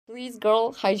Please,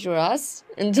 girl, hide your ass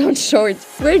and don't show it.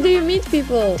 Where do you meet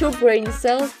people? Two brain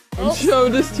cells. And show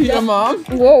this to your mom.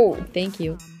 Whoa, thank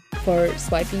you for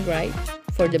swiping right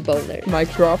for the boulder. Mic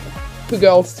drop. Two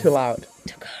girls too loud.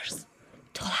 Two girls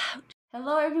too loud.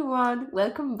 Hello everyone,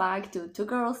 welcome back to Two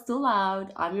Girls Too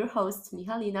Loud. I'm your host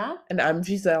Mihalina. And I'm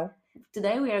Giselle.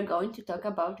 Today we are going to talk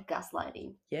about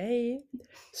gaslighting. Yay!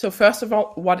 So first of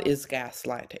all, what is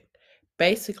gaslighting?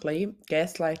 Basically,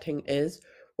 gaslighting is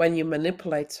when you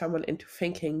manipulate someone into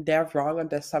thinking they're wrong and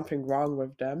there's something wrong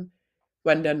with them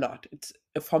when they're not. It's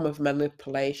a form of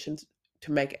manipulation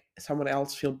to make someone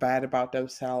else feel bad about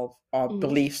themselves or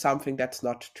believe something that's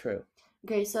not true.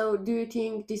 Okay, so do you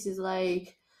think this is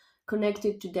like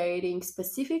connected to dating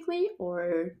specifically,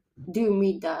 or do you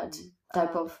meet that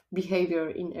type of behavior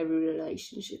in every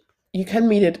relationship? You can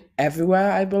meet it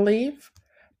everywhere, I believe,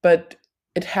 but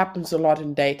it happens a lot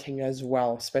in dating as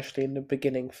well, especially in the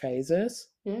beginning phases.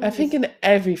 Yeah, I think in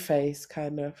every phase,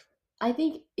 kind of. I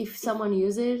think if someone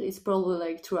uses it, it's probably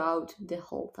like throughout the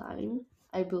whole time,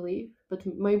 I believe. But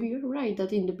maybe you're right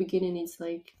that in the beginning it's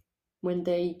like when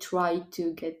they try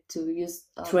to get to use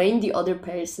train the other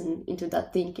person into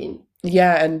that thinking.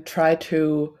 Yeah, and try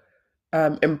to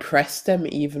impress them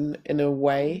even in a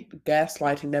way,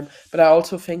 gaslighting them. But I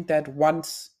also think that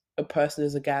once a person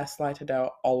is a gaslighter, they're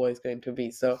always going to be.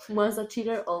 So once a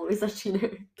cheater, always a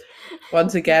cheater.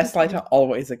 Once a gaslighter,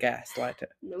 always a gaslighter.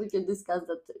 We can discuss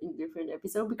that in different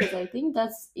episode because I think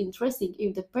that's interesting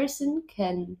if the person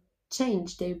can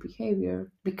change their behavior,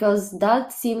 because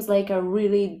that seems like a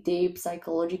really deep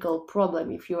psychological problem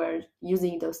if you are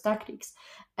using those tactics.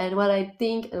 And what I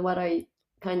think and what I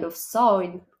kind of saw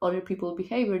in other people's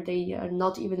behavior, they are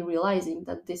not even realizing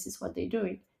that this is what they're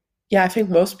doing. Yeah, I think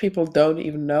most people don't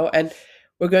even know. And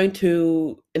we're going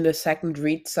to, in a second,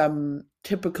 read some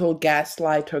typical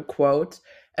gaslighter quotes.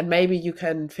 And maybe you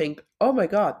can think, oh my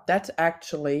God, that's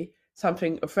actually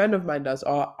something a friend of mine does,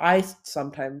 or I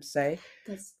sometimes say.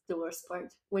 That's the worst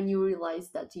part, when you realize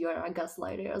that you are a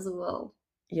gaslighter as well.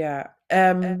 Yeah,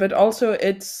 but also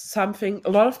it's something, a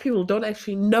lot of people don't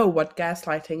actually know what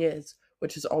gaslighting is,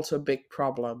 which is also a big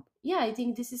problem. Yeah, I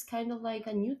think this is kind of like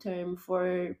a new term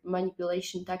for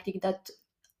manipulation tactic that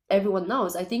everyone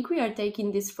knows. I think we are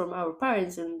taking this from our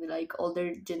parents and like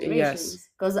older generations.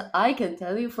 Because I can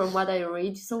tell you from what I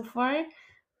read so far,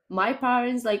 my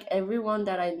parents, like everyone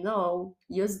that I know,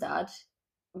 use that.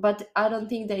 But I don't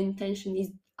think the intention is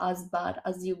as bad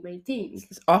as you may think.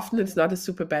 Often it's not a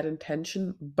super bad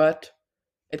intention, but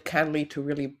it can lead to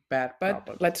really bad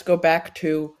problems. Let's go back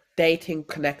to dating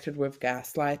connected with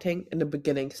gaslighting in the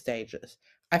beginning stages.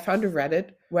 I found a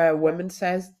Reddit where a woman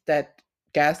says that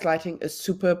gaslighting is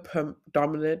super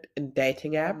predominant in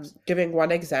dating apps, giving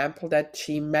one example that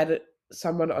she met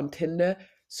someone on Tinder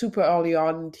super early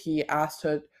on, and he asked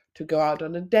her to go out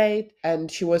on a date,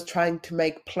 and she was trying to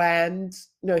make plans.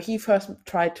 No, he first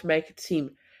tried to make it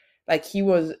seem like he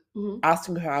was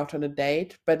asking her out on a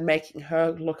date, but making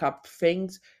her look up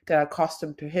things that are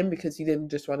custom to him, because he didn't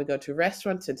just want to go to a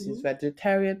restaurant since he's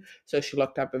vegetarian. So she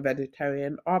looked up a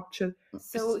vegetarian option.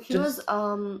 So he was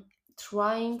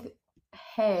trying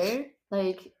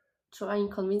to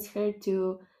convince her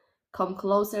to come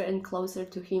closer and closer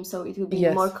to him, so it would be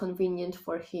more convenient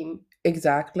for him.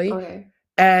 Exactly. Okay.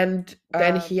 And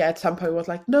then he at some point was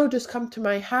like, no, just come to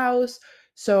my house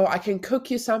so I can cook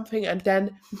you something. And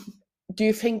then do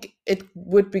you think it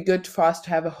would be good for us to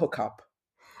have a hookup?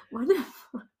 What the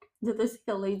fuck? That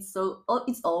escalates so...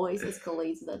 it always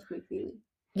escalates that quickly.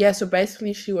 Yeah, so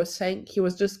basically she was saying he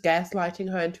was just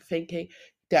gaslighting her into thinking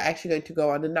they're actually going to go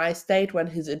on a nice date when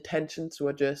his intentions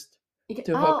were just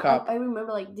to hook up. I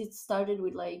remember like this started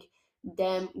with like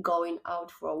them going out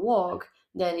for a walk.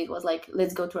 Then it was like,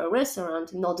 let's go to a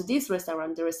restaurant, not this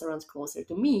restaurant, the restaurant's closer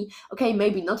to me. Okay,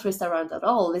 maybe not restaurant at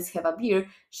all, let's have a beer.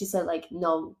 She said like,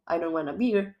 no, I don't want a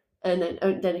beer. And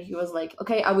then he was like,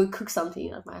 okay, I will cook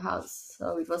something at my house.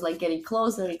 So it was like getting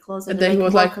closer and closer. And then he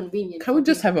was like, convenient. Can we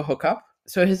just have a hookup?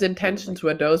 So his intentions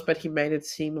were those, but he made it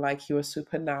seem like he was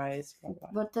super nice. Blah, blah.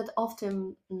 But that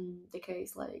often the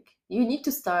case, like you need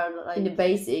to start like in the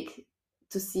basic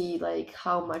to see like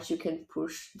how much you can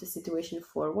push the situation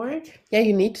forward. Yeah,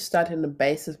 you need to start in the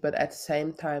basis, but at the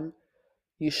same time,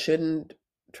 you shouldn't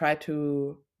try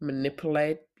to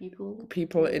manipulate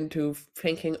people into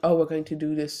thinking, oh, we're going to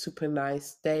do this super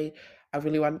nice day. I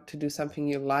really want to do something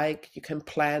you like. You can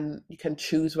plan, you can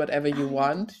choose whatever you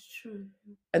want. That's true.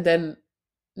 And then,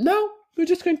 no, we're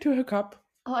just going to hook up.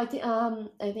 Oh, I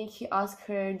think he asked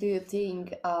her, "Do you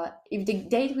think if the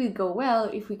date will go well,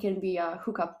 if we can be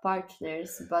hookup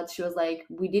partners?" But she was like,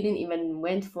 "We didn't even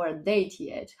went for a date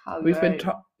yet. How you We've been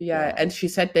are?" yeah, Yeah, and she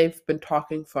said they've been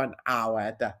talking for an hour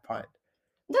at that point.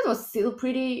 that was still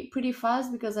pretty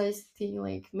fast because I think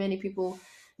like many people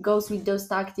goes with those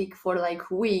tactic for like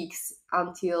weeks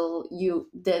until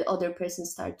the other person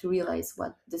start to realize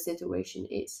what the situation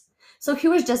is. So he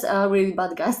was just a really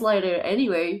bad gaslighter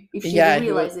anyway if she Yeah,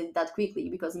 he was. realized it that quickly,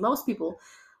 because most people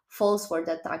falls for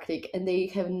that tactic and they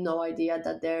have no idea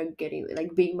that they're getting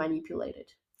like being manipulated.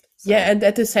 Yeah, So and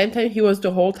at the same time, he was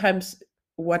the whole time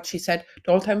what she said,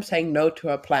 the whole time saying no to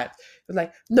her plans. He was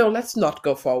like, "No, let's not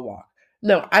go for a walk.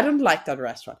 No, I don't like that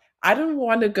restaurant. I don't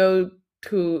want to go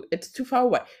to. It's too far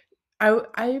away.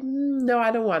 No,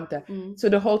 I don't want that." mm, So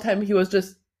the whole time he was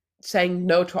just saying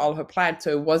no to all her plans.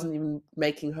 So it wasn't even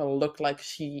making her look like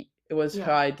it was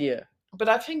her yeah. idea. But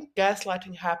I think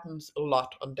gaslighting happens a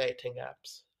lot on dating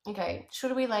apps. Okay,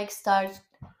 should we like start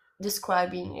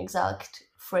describing exact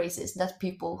phrases that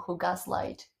people who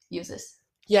gaslight uses?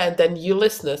 Yeah, and then you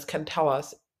listeners can tell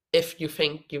us if you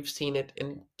think you've seen it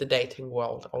in the dating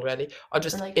world already, or Or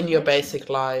just like in your friendship, basic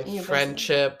life, in your basic,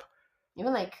 friendship,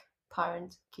 even like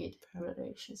parent kid or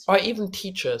relationship. even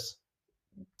teachers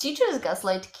Teachers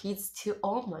gaslight kids too.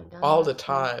 Oh my all the god.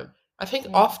 Yeah. time. I think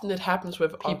Yeah. often it happens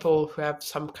with people who have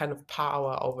some kind of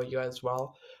power over you as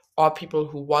well, or people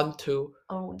who want to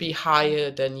Oh. be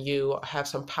higher than you, or have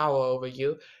some power over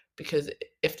you, because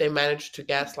if they manage to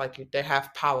gaslight you, they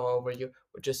have power over you,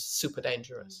 which is super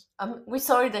dangerous. We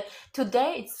sorry that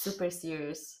today it's super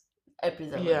serious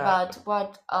episode, Yeah. but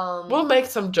what We'll make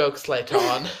some jokes later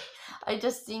on. I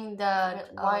just think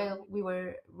that while we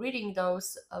were reading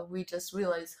those, we just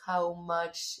realized how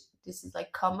much this is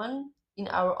like common in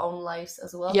our own lives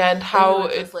as well, Yeah, and and we how were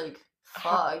just it like,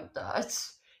 how, "Fuck that."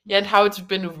 yeah, and how it's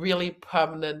been really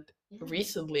permanent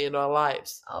recently in our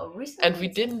lives. Oh, And recently we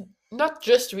didn't, not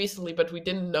just recently, but we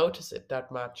didn't notice it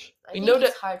that much. I We think know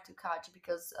it's that, hard to catch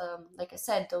because, like I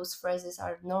said, those phrases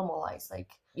are normalized, like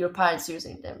your parents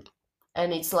using them,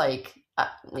 and it's like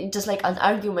just like an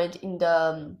argument in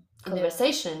the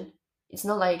conversation. It's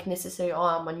not like necessarily, "Oh,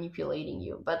 I'm manipulating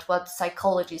you," but what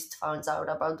psychologists found out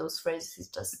about those phrases is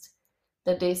just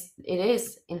that it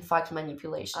is in fact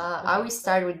manipulation. I will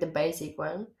start with the basic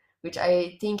one, which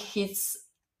I think hits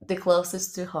the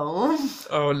closest to home.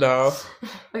 oh no,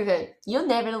 Okay, you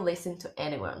never listen to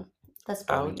anyone. That's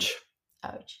probably ouch.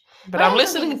 ouch. But But I'm I don't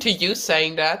listening think to you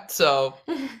saying that, so.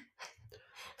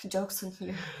 it's jokes on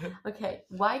you. Okay,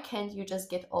 why can't you just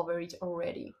get over it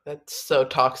already? That's so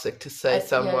toxic to say Yeah,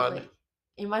 someone. like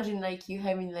imagine like you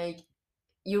having like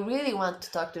you really want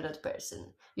to talk to that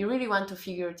person. You really want to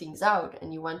figure things out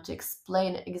and you want to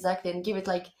explain exactly and give it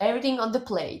like everything on the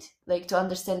plate, like to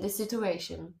understand the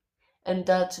situation. And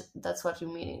that's what you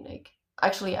mean. Like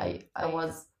actually I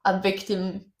was a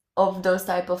victim of those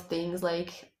type of things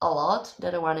like a lot,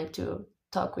 that I wanted to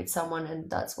talk with someone and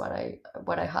that's what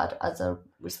I had as a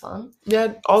response.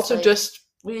 Yeah, It's also like just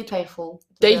really painful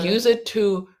to they be use honest. it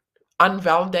to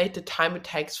unvalidate the time it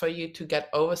takes for you to get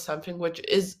over something, which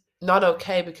is not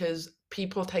okay because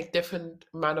people take different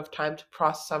amount of time to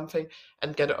process something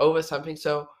and get over something.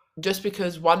 So just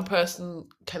because one person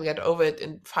can get over it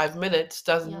in 5 minutes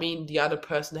doesn't Yeah. mean the other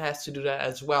person has to do that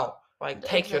as well. Like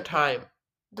take your Exactly. time.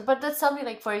 But that's something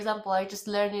like, for example, I just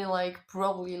learned in like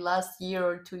probably last year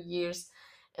or 2 years,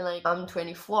 and like I'm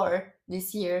 24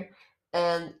 this year,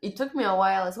 and it took me a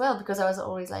while as well because I was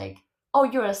always like, "Oh,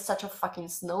 you're such a fucking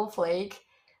snowflake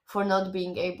for not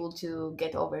being able to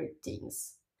get over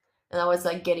things," and I was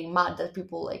like getting mad that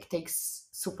people like takes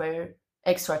super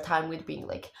extra time with being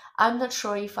like, "I'm not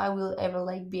sure if I will ever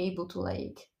like be able to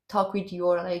like talk with you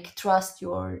or like trust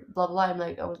you or blah blah."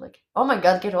 I was like, "Oh my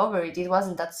god, get over it. It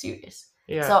wasn't that serious."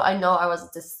 Yeah. So I know I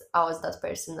was that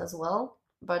person as well,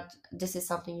 but this is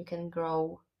something you can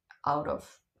grow out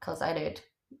of because I did.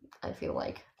 I feel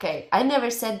like, okay, I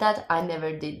never said that, I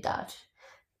never did that.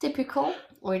 Typical,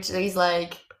 which is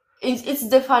like it's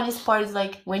the funniest part is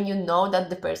like when you know that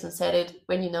the person said it,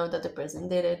 when you know that the person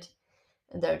did it,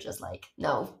 and they're just like,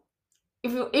 no.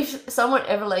 If someone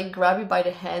ever like grab you by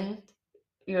the hand,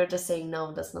 you're just saying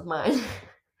no, that's not mine.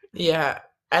 Yeah.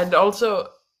 And also,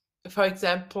 for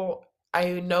example,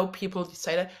 I know people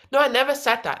say that, no, I never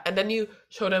said that. And then you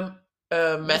show them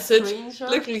a The message, screenshot.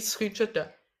 literally screenshot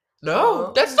that.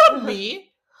 No, that's not Oh.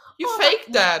 me. You Oh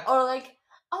faked my, that. or like,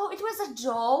 oh, it was a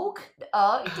joke.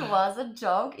 Oh, it was a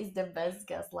joke is the best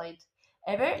gaslight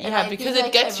ever, and Yeah, I because think it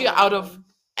like gets you everyone out of know.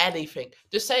 anything.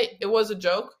 Just say it was a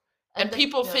joke, And and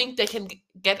people yeah, think they can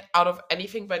get out of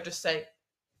anything by just saying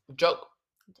joke.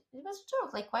 It was a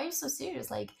joke. Like, why are you so serious?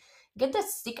 Like, get that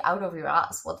stick out of your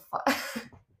ass. What the fuck?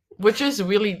 Which is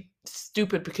really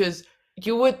stupid because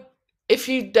you would, if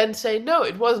you then say, no,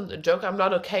 it wasn't a joke, I'm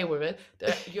not okay with it,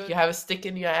 you have a stick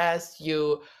in your ass,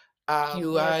 you Yeah,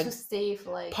 are too stiff.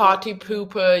 Like, party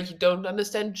pooper, you don't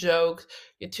understand jokes,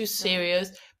 you're too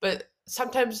serious. But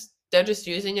sometimes they're just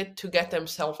using it to get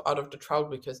themselves out of the trouble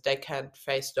because they can't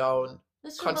face their own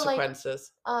that's true. But like,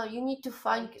 consequences. you need to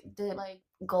find the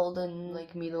golden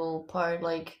like middle part,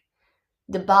 like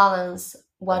the balance.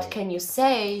 What can you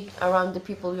say around the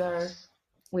people you are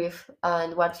with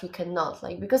and what you cannot,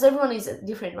 like, because everyone is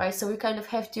different, right? So we kind of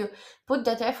have to put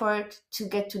that effort to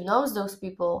get to know those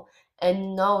people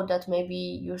and know that maybe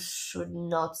you should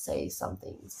not say some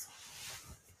things.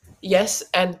 Yes,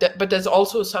 but there's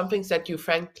also some things that you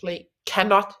frankly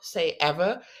cannot say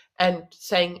ever, and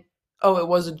saying, "Oh, it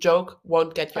was a joke,"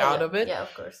 won't get you Oh out yeah, of it. yeah,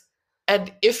 of course.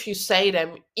 And if you say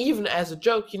them even as a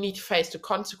joke, you need to face the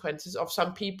consequences of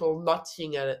some people not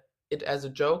seeing it as a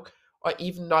joke, or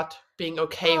even not being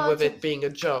okay Oh, with it being a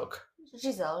joke.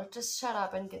 Giselle, just shut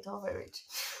up and get over it.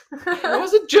 It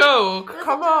was a joke. That's a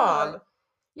Come joke. on.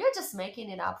 You're just making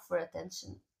it up for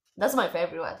attention. That's my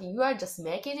favorite one. You are just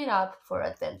making it up for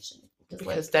attention. Just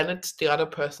Because like, then it's the other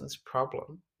person's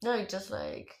problem. no, you're just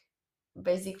like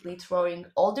basically throwing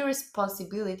all the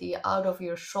responsibility out of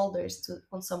your shoulders to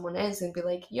on someone else and be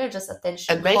like, you're just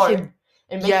attention And whore, making,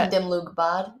 and making yeah, them look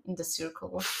bad in the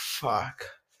circle. fuck.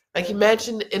 Like, Yeah,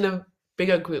 imagine in a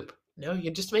bigger group. No,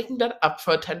 you're just making that up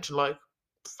for attention. Like,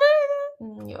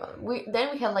 yeah. We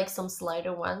have like some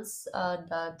slider ones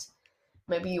that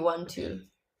maybe you want to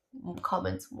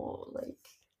comment more. Like,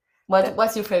 that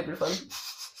what's your favorite one?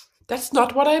 that's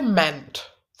not what I meant.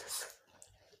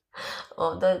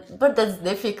 Oh, but that's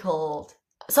difficult.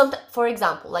 Some, for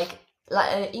example,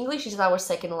 English is our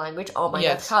second language. Oh my god,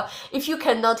 Yes. how if you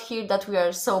cannot hear that we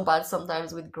are so bad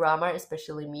sometimes with grammar,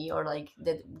 especially me, or like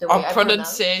the way Or I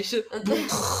pronounce, pronunciation.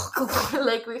 and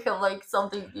like we have like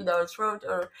something in our throat,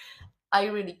 or I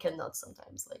really cannot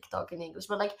sometimes like talk in English.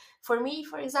 But like for me,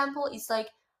 for example, it's like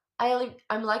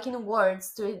I'm lacking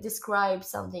words to describe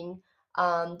something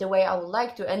the way I would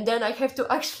like to, and then I have to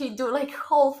actually do like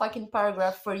whole fucking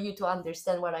paragraph for you to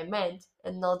understand what I meant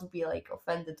and not be like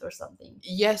offended or something.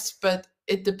 Yes, but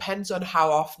it depends on how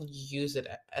often you use it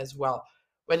as well.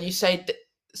 When you say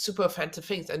super offensive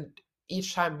things and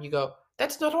each time you go,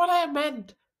 that's not what I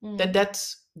meant, then Mm.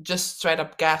 that's just straight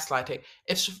up gaslighting.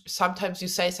 If sometimes you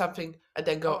say something and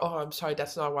then go, oh, I'm sorry,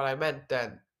 that's not what I meant,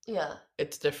 then Yeah.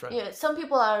 it's different. Yeah, some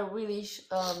people are really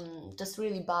just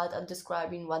really bad at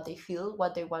describing what they feel,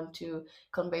 what they want to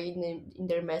convey in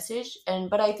their message, and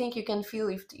but I think you can feel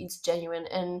if it's genuine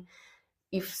and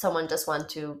if someone just want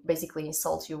to basically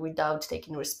insult you without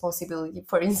taking responsibility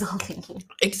for insulting you.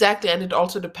 Exactly, and it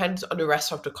also depends on the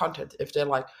rest of the content. If they're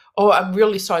like, "Oh, I'm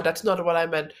really sorry, that's not what I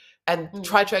meant," and Mm.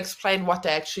 try to explain what they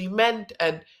actually meant,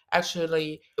 and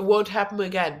actually it won't happen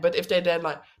again. But if they're then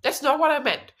like, "That's not what I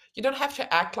meant," you don't have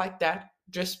to act like that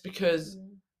just because Mm.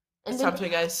 And then,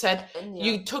 something I said. and yeah.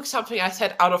 You took something I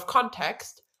said out of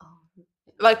context, Oh.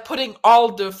 like putting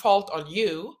all the fault on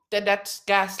you. Then that's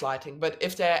gaslighting. But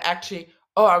if they're actually,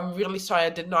 "Oh, I'm really sorry, I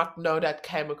did not know that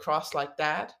came across like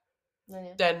that,"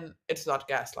 Yeah. then it's not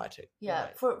gaslighting. Yeah,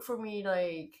 for me,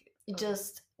 like, it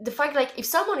just the fact, like, if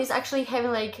someone is actually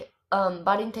having like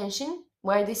bad intention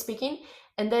while they speaking,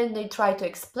 and then they try to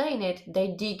explain it, they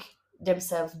dig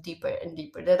themselves deeper and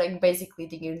deeper. They're like basically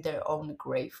digging their own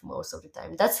grave most of the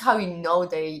time. That's how you know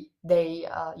they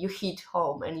you hit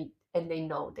home, and they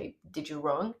know they did you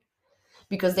wrong,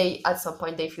 because they at some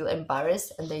point they feel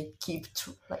embarrassed and they keep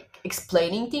like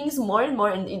explaining things more and more,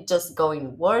 and it just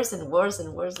going worse and worse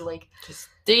and worse, like Just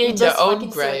it digging their just own fucking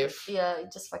grave. yeah,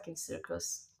 it just fucking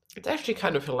circles. It's actually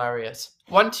kind of hilarious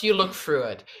once you look through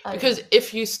it. I know. Because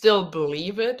if you still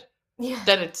believe it, Yeah.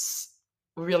 then it's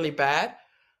really bad.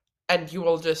 And you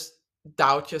will just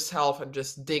doubt yourself and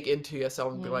just dig into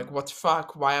yourself and be Mm. like, what the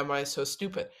fuck? Why am I so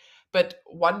stupid? But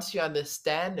once you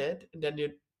understand it, and then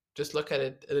you just look at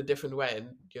it in a different way,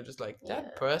 and you're just like, that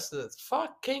Yeah. person is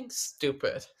fucking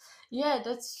stupid. Yeah,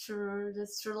 that's true.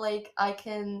 That's true. Like I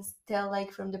can tell,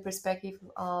 like from the perspective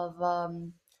of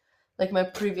like my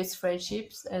previous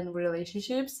friendships and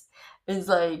relationships, it's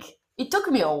like it took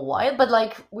me a while, but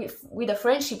like with a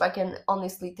friendship, I can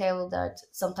honestly tell that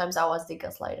sometimes I was the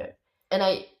gaslighter, and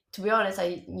I, to be honest,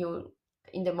 I knew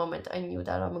in the moment I knew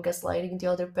that I'm gaslighting the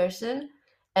other person,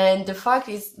 and the fact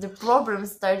is the problem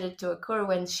started to occur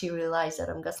when she realized that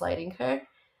I'm gaslighting her,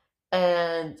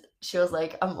 and she was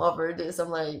like, "I'm over this." I'm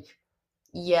like,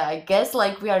 yeah, I guess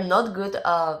like we are not good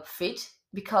fit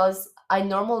because I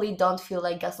normally don't feel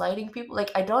like gaslighting people.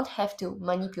 Like I don't have to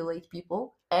manipulate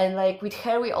people. And like with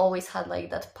her, we always had like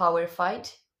that power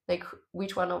fight. Like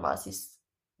which one of us is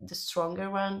the stronger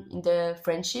one in the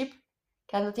friendship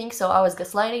kind of thing. So I was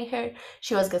gaslighting her,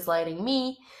 she was gaslighting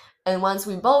me. And once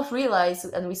we both realized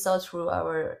and we saw through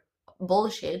our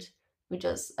bullshit, we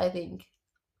just, I think,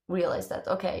 realized that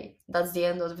okay, that's the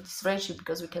end of this friendship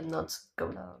because we cannot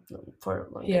go down for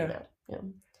longer than Yeah. that. Yeah.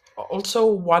 Also,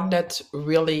 one that's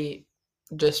really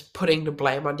just putting the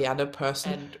blame on the other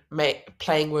person and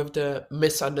playing with the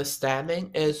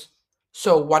misunderstanding is,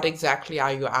 so what exactly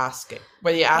are you asking?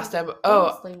 When you ask them, Can you oh,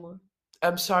 explain more?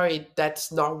 I'm sorry,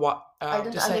 that's not what I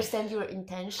don't to say. understand your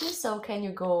intention, so can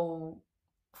you go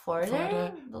further?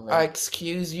 Further, But like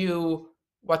excuse you,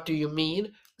 what do you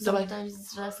mean? They're like, sometimes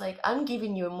it's just like I'm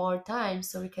giving you more time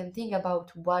so we can think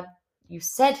about what you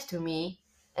said to me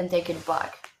and take it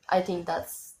back. I think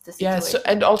that's the yeah, so, situation.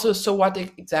 and also, so what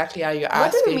exactly are you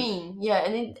What do you asking? mean? Yeah,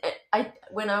 and I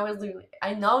when I was doing,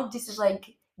 I know this is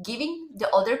like giving the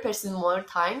other person more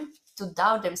time to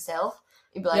doubt themselves.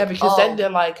 It'd be Yeah, like, because then oh, they're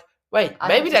like, wait, I have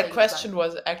maybe to that take it back. question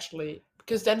was actually,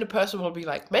 because then the person will be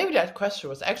like, maybe that question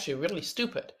was actually really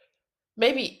stupid.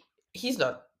 Maybe he's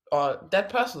not, or that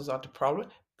person's not the problem.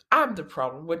 I'm the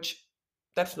problem, which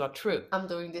that's not true. I'm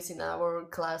doing this in our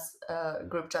class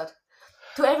group chat.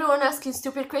 To everyone asking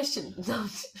stupid questions.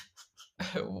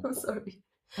 Don't. I'm sorry.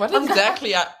 What I'm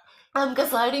exactly are, I'm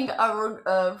gaslighting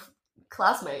our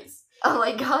classmates. I'm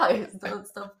like, guys, don't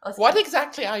stop what asking.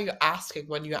 exactly are you asking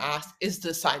when you ask, is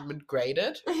the assignment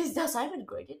graded? Is the assignment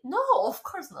graded? No, of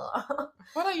course not.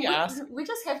 What are you we asking? we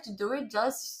just have to do it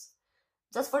just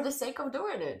for the sake of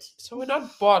doing it. So we're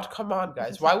not bored. Come on,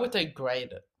 guys. Why would they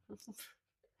grade it?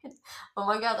 Oh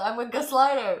my god, I'm a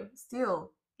gaslighter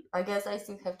still. I guess I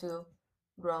still have to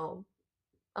grow.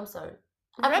 I'm sorry.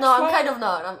 Red No, I'm flag. kind of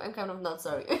not. I'm kind of not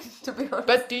sorry, to be honest.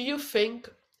 But do you think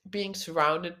being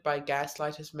surrounded by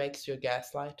gaslighters makes you a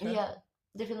gaslighter? Yeah,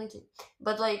 definitely.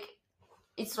 But like,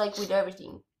 it's like with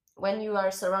everything. When you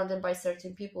are surrounded by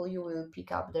certain people, you will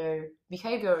pick up their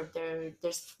behavior,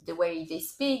 there's the way they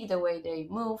speak, the way they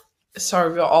move.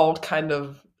 Sorry, we're all kind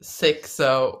of sick,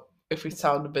 so if we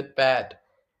sound a bit bad.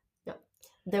 Yeah,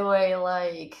 the way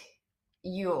like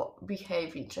you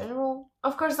behave in general.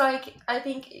 Of course, like I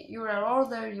think you are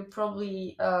older, you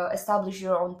probably establish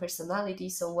your own personality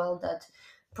so well that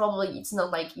probably it's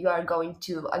not like you are going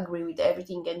to agree with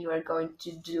everything and you are going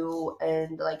to do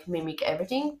and like mimic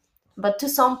everything. But to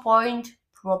some point,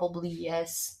 probably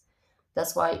yes.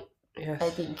 That's why I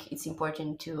Yes. think it's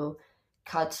important to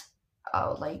cut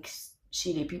out like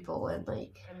shitty people and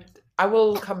like. And I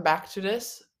will come back to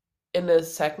this in a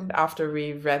second after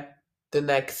we read the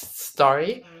next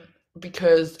story,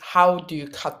 because how do you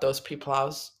cut those people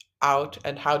out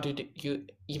and how do you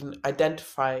even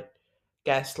identify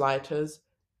gaslighters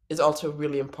is also a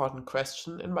really important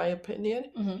question, in my opinion.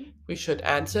 Mhm. We should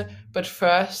answer. But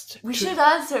first, We should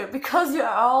answer because you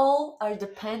all are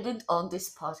dependent on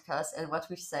this podcast and what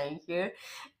we're saying here.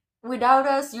 Without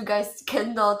us, you guys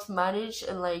cannot manage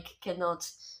and like cannot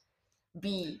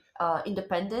be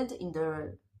independent in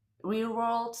the real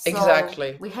world. So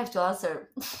exactly. we have to answer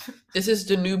This is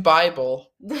the new Bible.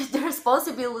 the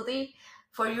responsibility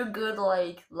for your good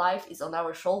like life is on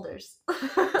our shoulders.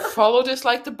 Follow this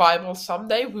like the Bible.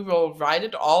 Someday we will write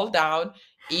it all down.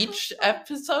 Each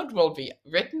episode will be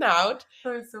written out.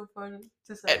 It's so funny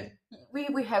to And say.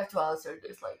 We have to answer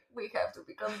this. Like we have to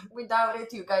because without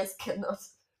it, you guys cannot.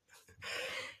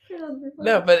 Cannot be funny.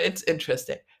 no, but it's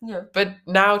interesting. Yeah. But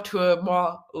now to a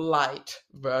more light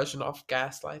version of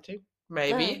gaslighting,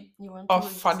 maybe, You want a to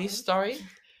funny just story.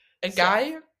 A say?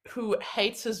 guy who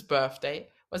hates his birthday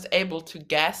was able to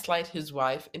gaslight his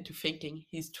wife into thinking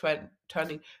he's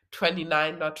turning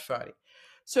 29, not 30.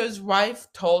 So his wife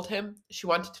told him she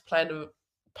wanted to plan a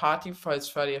party for his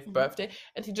 30th birthday,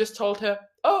 and he just told her,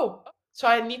 oh, so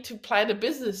I need to plan a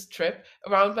business trip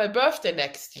around my birthday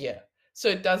next year. So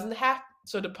it doesn't happen.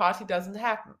 So the party doesn't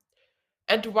happen.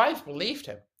 And the wife believed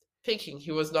him, thinking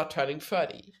he was not turning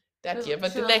 30 that year,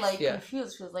 but She the was next like year.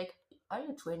 confused. She was like, "Are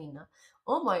you 20 now?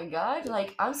 Oh my god!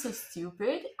 Like I'm so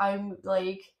stupid. I'm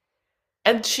like."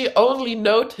 And she only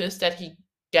noticed that he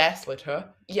gaslit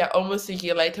her, yeah, almost a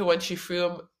year later when she threw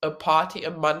him a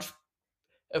 30th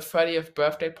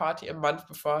birthday party a month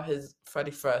before his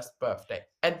 31st birthday.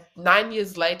 And 9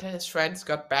 years later, his friends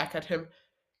got back at him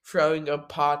throwing a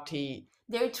party.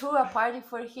 They threw a party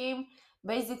for him.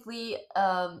 Basically,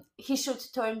 he should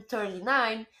turn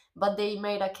 39, but they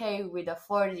made a cake with a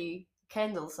 40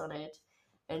 candles on it,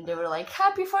 and they were like,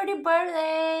 "Happy 40th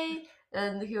birthday!"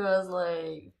 And he was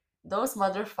like, those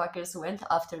motherfuckers went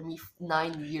after me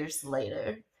 9 years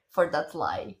later for that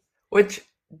lie. Which,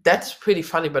 that's pretty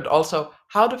funny, but also,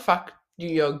 how the fuck do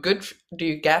you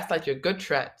gaslight your good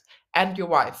friend and your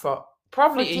wife for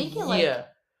For probably a thinking like, year?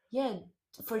 yeah,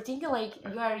 for thinking like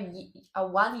you are a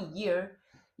 1 year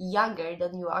younger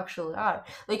than you actually are.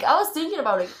 Like I was thinking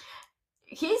about like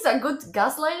he's a good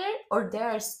gaslighter or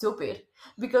they're stupid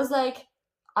because like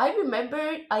I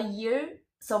remember a year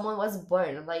someone was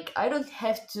born. Like I don't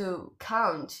have to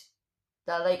count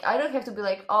that. Like I don't have to be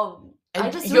like, oh, I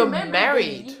And just you're remember the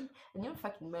married. year. And you're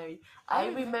fucking married. I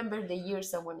remember the year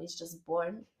someone is just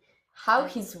born. How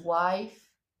his wife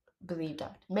believed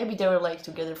that. Maybe they were like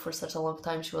together for such a long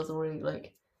time. She wasn't really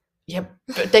like Yeah,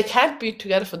 but they can't be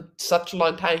together for such a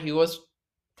long time. He was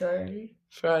 30.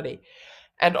 30.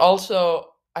 And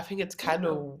also, I think it's I don't kind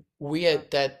know. of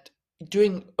weird that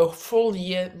during a full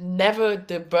year, never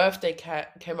the birthday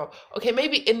came up. Okay,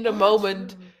 maybe in the Yeah,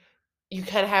 moment, true. you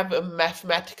can have a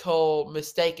mathematical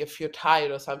mistake if you're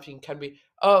tired or something. Can be,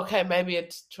 oh, okay, maybe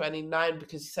it's 29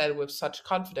 because you said it with such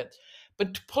confidence.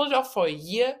 But to pull it off for a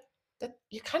year, that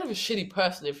you're kind of a shitty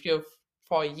person if you're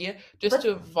for a year just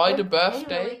to avoid a Anyway,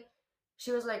 birthday. like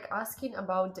she was like asking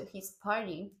about his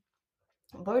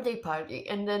birthday party,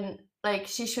 and then like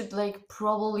she should like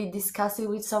probably discuss it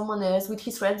with someone else, with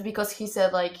his friends, because he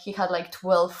said like he had like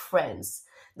 12 friends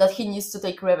that he needs to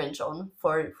take revenge on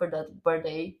for that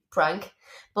birthday prank.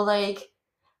 But like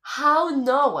how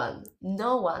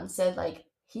no one said like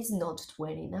he's not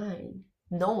 29.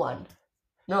 No one.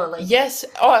 No, like Yes,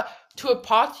 or to a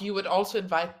party you would also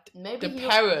invite maybe the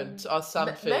parents or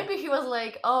something. maybe he was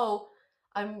like, oh,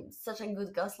 I'm such a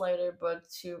good gaslighter, but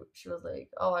she was like,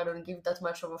 oh, I don't give that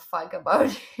much of a fuck about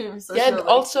him, so Yeah, she and was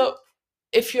like, also,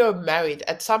 if you're married,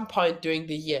 at some point during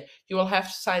the year, you will have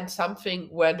to sign something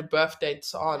where the birth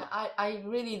date's on. yeah, I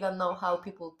really don't know how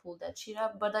people pull that shit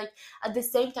up, but like at the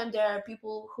same time, there are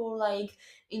people who like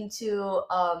into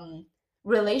long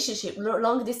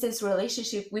distance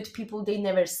relationship with people they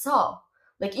never saw,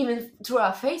 like even through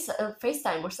a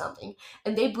FaceTime or something,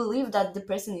 and they believe that the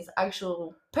person is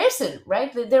actual person,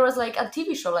 right? There was like a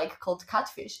TV show like called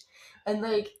Catfish, and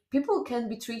like people can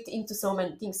be tricked into so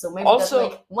many things. So maybe that Also,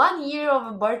 like 1 year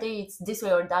of a birthday, it's this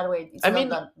way or that way. It's I not mean,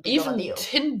 that big of a even deal.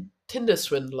 Tinder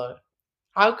swindler.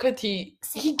 How could he?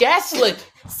 Say, He gaslit.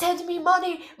 send me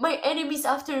money. My enemies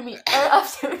after me are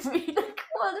after me. Like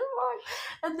what the fuck?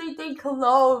 And they take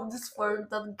loans for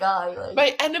that guy. Like,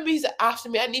 My enemies are after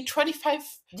me. I need 25.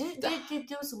 did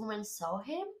those women saw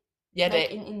him? Yeah,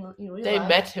 Like in real they life?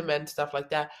 met him and stuff like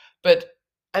that. But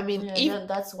I mean, Yeah, even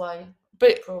that's why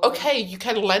but probably. okay, you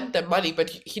can lend them money, but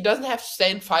he doesn't have to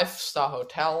stay in 5-star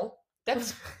hotel.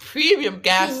 That's premium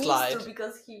He needs to gaslight.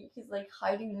 because he's like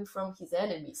hiding you from his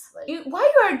enemies. Like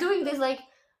why you are doing this? Like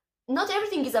not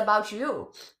everything is about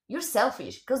you. You're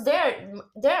selfish because there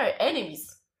are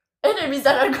enemies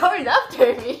that are going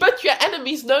after me. But your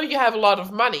enemies know you have a lot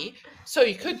of money, so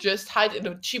you could just hide in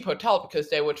a cheap hotel because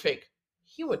they would think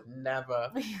he would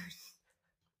never.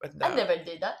 But I no, never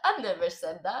did that. I never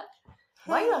said that.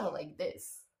 Why you are like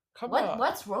this? come on,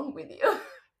 What's wrong with you?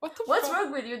 what the What's fuck?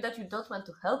 wrong with you that you don't want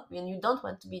to help me and you don't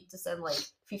want me to send like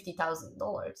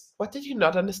 $50,000? What did you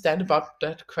not understand about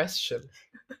that question?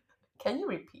 Can you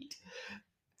repeat?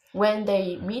 When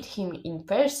they meet him in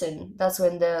person, that's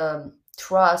when the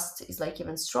trust is like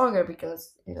even stronger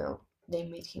because they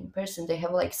meet him in person. They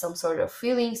have like some sort of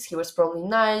feelings. He was probably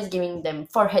nice, giving them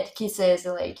forehead kisses,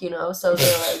 like so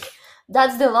they're like,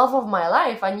 "That's the love of my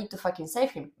life. I need to fucking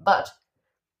save him." But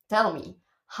tell me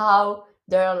how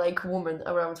there are like women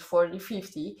around 40,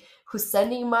 50 who's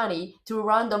sending money to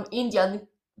random Indian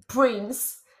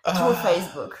prince through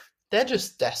Facebook. They're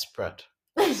just desperate.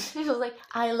 She was like,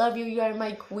 I love you, you are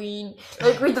my queen.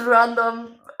 Like with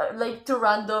random, like to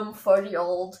random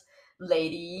 40-year-old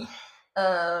lady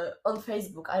on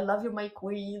Facebook. I love you, my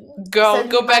queen. Girl, Send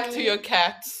me go back to money. your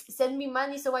cats. Send me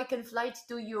money so I can fly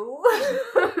to you.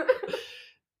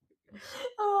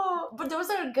 Oh, but those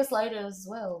are gaslighters as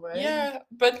well, right? Yeah,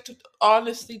 but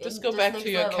honestly, just go Just back to next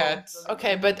your level. cats.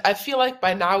 Okay, but I feel like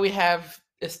by now we have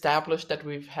established that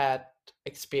we've had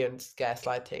experienced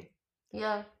gaslighting.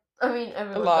 Yeah, I mean A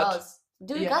everyone lot. does.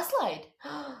 Do you Yeah. gaslight?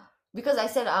 Because I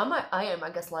said I am a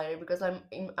gaslighter because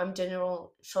I'm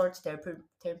general short temper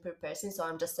person, so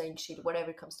I'm just saying shit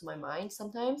whatever comes to my mind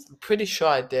sometimes. I'm pretty sure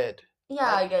I did.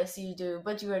 Yeah, I guess you do,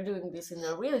 but you are doing this in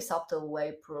a really subtle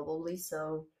way, probably.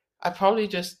 So I probably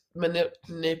just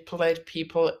manipulate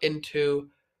people into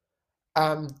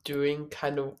doing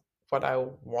kind of what I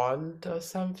want or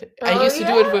something. I oh used to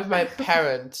do it with my yeah.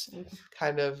 parents,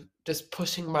 kind of just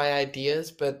pushing my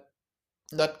ideas, but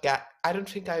Not I don't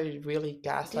think I really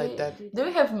gaslight them. Do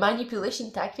you have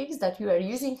manipulation tactics that you are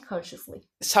using consciously?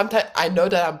 Sometimes I know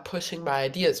that I'm pushing my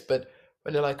ideas, but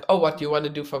when they're like, "Oh, what do you want to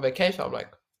do for vacation?" I'm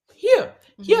like, here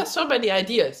are so many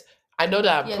ideas. I know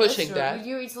that I'm Yeah, that's pushing true. that. With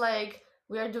you, it's like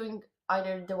we are doing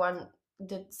either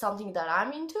something that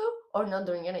I'm into or not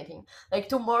doing anything. Like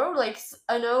tomorrow, like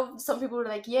I know some people are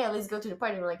like, yeah, let's go to the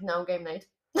party. We're like, no, game night.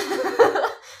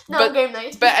 No, But game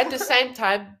night. but at the same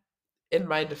time, in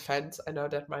my defense, I know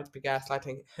that might be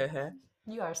gaslighting.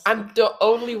 You are I'm sick. the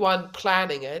only one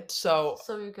planning it, so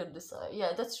So you can decide.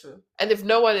 Yeah, that's true. and if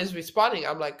no one is responding,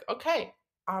 I'm like, okay,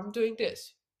 I'm doing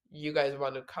this. You guys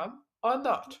want to come or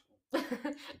not?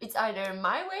 It's either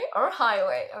my way or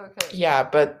highway. Okay. Yeah,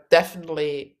 but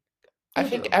definitely, I You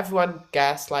think do. everyone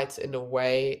gaslights in a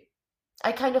way.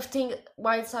 I kind of think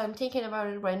whilst I'm thinking about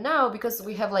it right now, because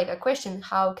we have like a question,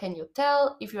 how can you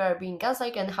tell if you are being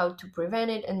gaslight and how to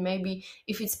prevent it and maybe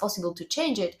if it's possible to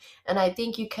change it. And I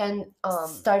think you can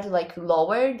start to like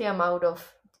lower the amount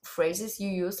of phrases you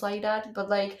use like that. But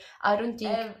like I don't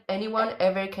think anyone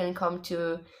ever can come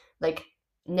to like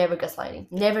never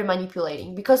gaslighting, never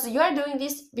manipulating. Because you are doing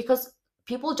this because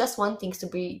people just want things to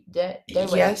be their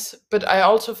way. Yes, but I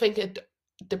also think it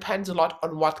depends a lot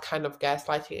on what kind of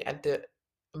gaslighting and the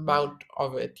amount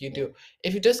of it you do.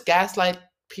 If you just gaslight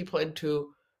people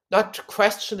into not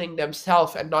questioning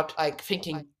themselves and not like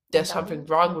thinking there's something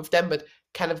wrong with them, but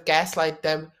kind of gaslight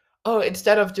them, oh,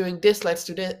 instead of doing this, let's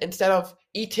do this. Instead of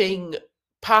eating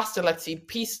pasta, let's eat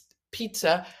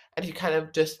pizza, and you kind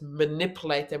of just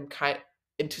manipulate them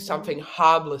into something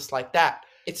harmless like that.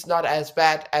 It's not as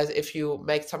bad as if you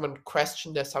make someone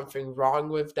question there's something wrong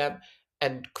with them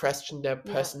and question their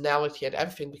personality and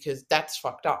everything, because that's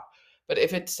fucked up. But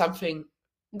if it's something,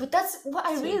 but that's what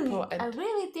I and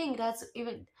really think that's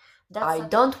even that's I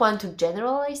don't want to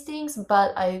generalize things,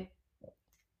 but I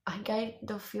kind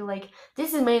of feel like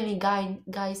this is mainly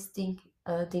guys think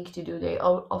to do. They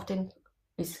often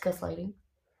is gaslighting.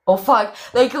 Oh fuck!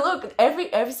 Like look,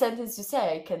 every sentence you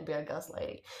say can be a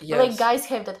gaslighting. But like yes, guys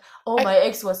have that. Oh, my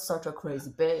ex was such a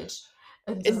crazy bitch.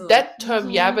 And just in like, that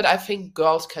term, yeah, but I think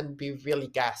girls can be really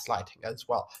gaslighting as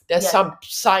well. There's yeah, some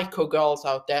psycho girls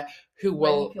out there who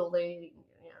will, manipulating.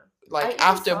 Yeah, I like, even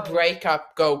after saw it.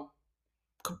 breakup, go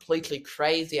completely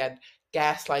crazy and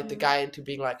gaslight the guy into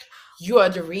being like, "You are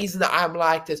the reason I'm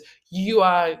like this. You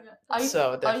are."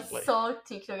 So I definitely, saw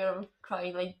TikTok and I'm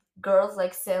crying like girls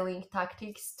like selling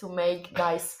tactics to make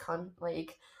guys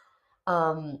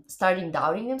starting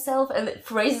doubting themselves and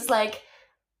phrases like,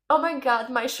 oh my god,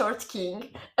 my short king,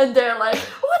 and they're like,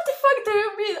 what the fuck do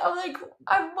you mean? I'm like,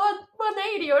 I'm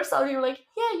 180 or something. You're like,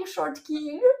 yeah, you short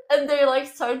king, and they like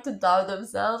start to doubt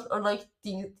themselves or like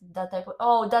think that type of,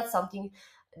 oh, that's something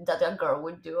that a girl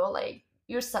would do. Like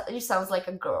you sounds like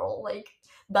a girl. Like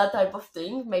that type of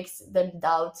thing makes them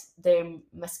doubt their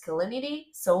masculinity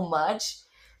so much.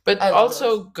 but I love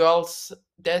also those. girls.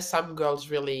 There's some girls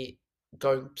really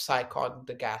going psycho on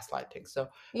the gaslighting. So,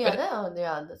 Yeah, but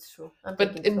yeah, that's true. I'm but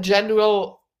taking this in one.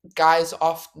 general, guys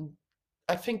often,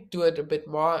 I think, do it a bit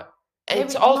more.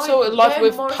 It's Maybe also a lot they're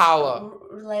with more power.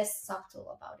 less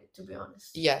subtle about it, to be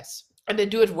honest. Yes. And they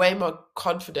do it way more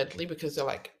confidently because they're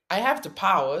like, I have the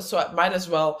power, so I might as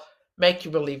well make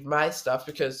you believe my stuff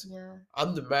because Yeah.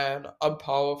 I'm the man, I'm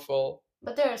powerful.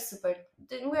 But they're super.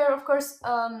 We are, of course,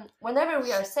 whenever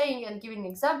we are saying and giving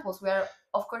examples, we are,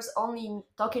 of course, only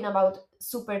talking about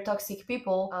super toxic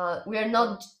people. We are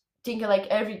not thinking like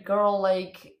every girl,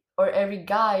 like, or every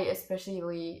guy,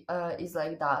 especially, is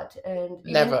like that. And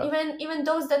Never. even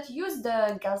those that use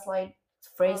the gaslight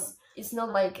phrase, it's not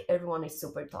like everyone is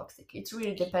super toxic. It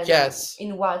really depends on Yes.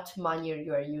 in what manner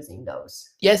you are using those.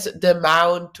 Yes, the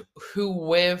amount, who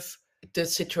with, the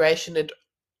situation, it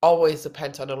always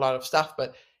depends on a lot of stuff.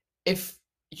 But if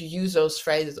you use those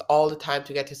phrases all the time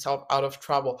to get yourself out of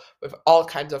trouble with all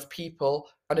kinds of people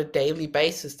on a daily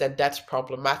basis, then that's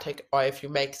problematic. Or if you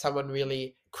make someone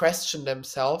really question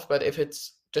themselves, but if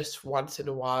it's just once in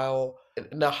a while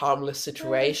in a harmless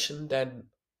situation, then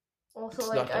Also, it's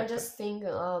like not I that bad. just think,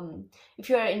 if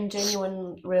you are in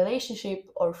genuine relationship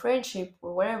or friendship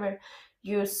or whatever,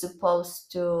 you're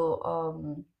supposed to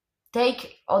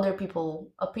take other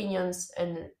people opinions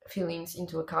and feelings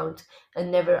into account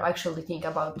and never actually think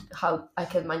about how I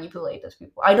can manipulate those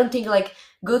people. I don't think like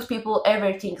good people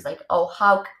ever think like, oh,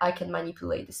 how I can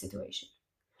manipulate the situation.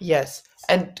 Yes,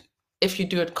 and if you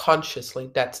do it consciously,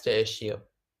 that's the issue.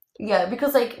 Yeah,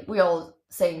 because like we all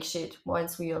saying shit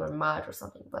once we are mad or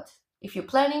something, but if you're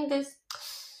planning this,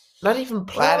 Not even well,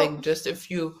 planning, just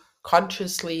if you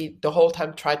consciously the whole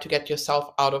time try to get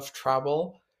yourself out of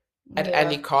trouble at yeah,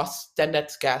 any cost, then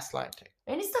that's gaslighting.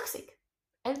 and it's toxic.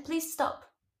 And please stop.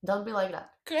 Don't be like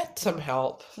that. Get some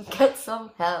help. Get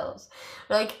some help.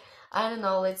 Like, I don't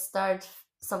know, let's start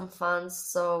some funds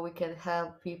so we can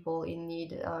help people in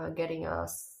need getting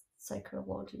us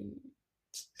psychological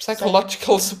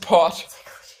support.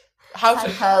 How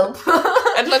to help.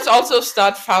 And let's also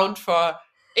start fund for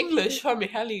English for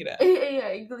Mihalida.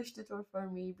 Yeah, English tutor for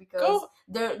me, because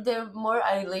the more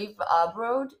I live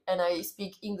abroad and I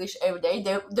speak English every day,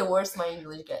 the worse my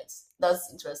English gets. That's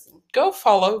interesting. Go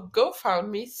follow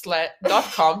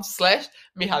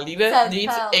GoFundMe.com/Mihalida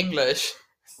needs English.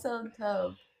 Some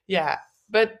help. Yeah,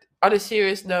 but on a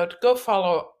serious note, go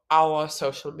follow our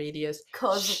social medias.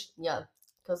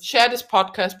 Share this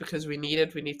podcast because we need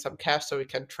it. We need some cash so we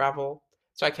can travel.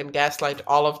 So I can gaslight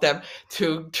all of them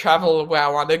to travel where I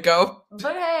want to go.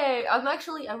 But hey, I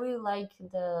really like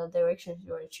the direction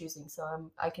you are choosing,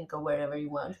 so I can go wherever you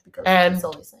want, because it's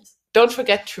always nice. Don't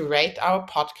forget to rate our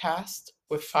podcast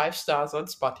with 5 stars on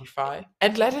Spotify,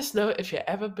 and let us know if you've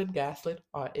ever been gaslit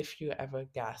or if you ever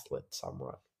gaslit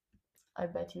someone. I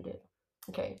bet you did.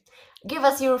 Okay, give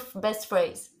us your best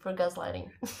phrase for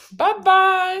gaslighting.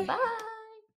 Bye-bye. Bye.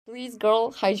 Please,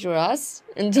 girl, hide your ass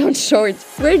and don't show it.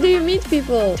 Where do you meet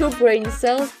people? Two brain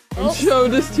cells. And show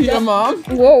this to your mom.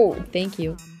 Whoa. Thank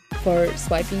you for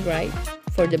swiping right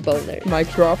for the boner.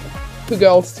 Mic drop. 2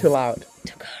 girls, too loud.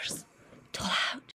 2 girls.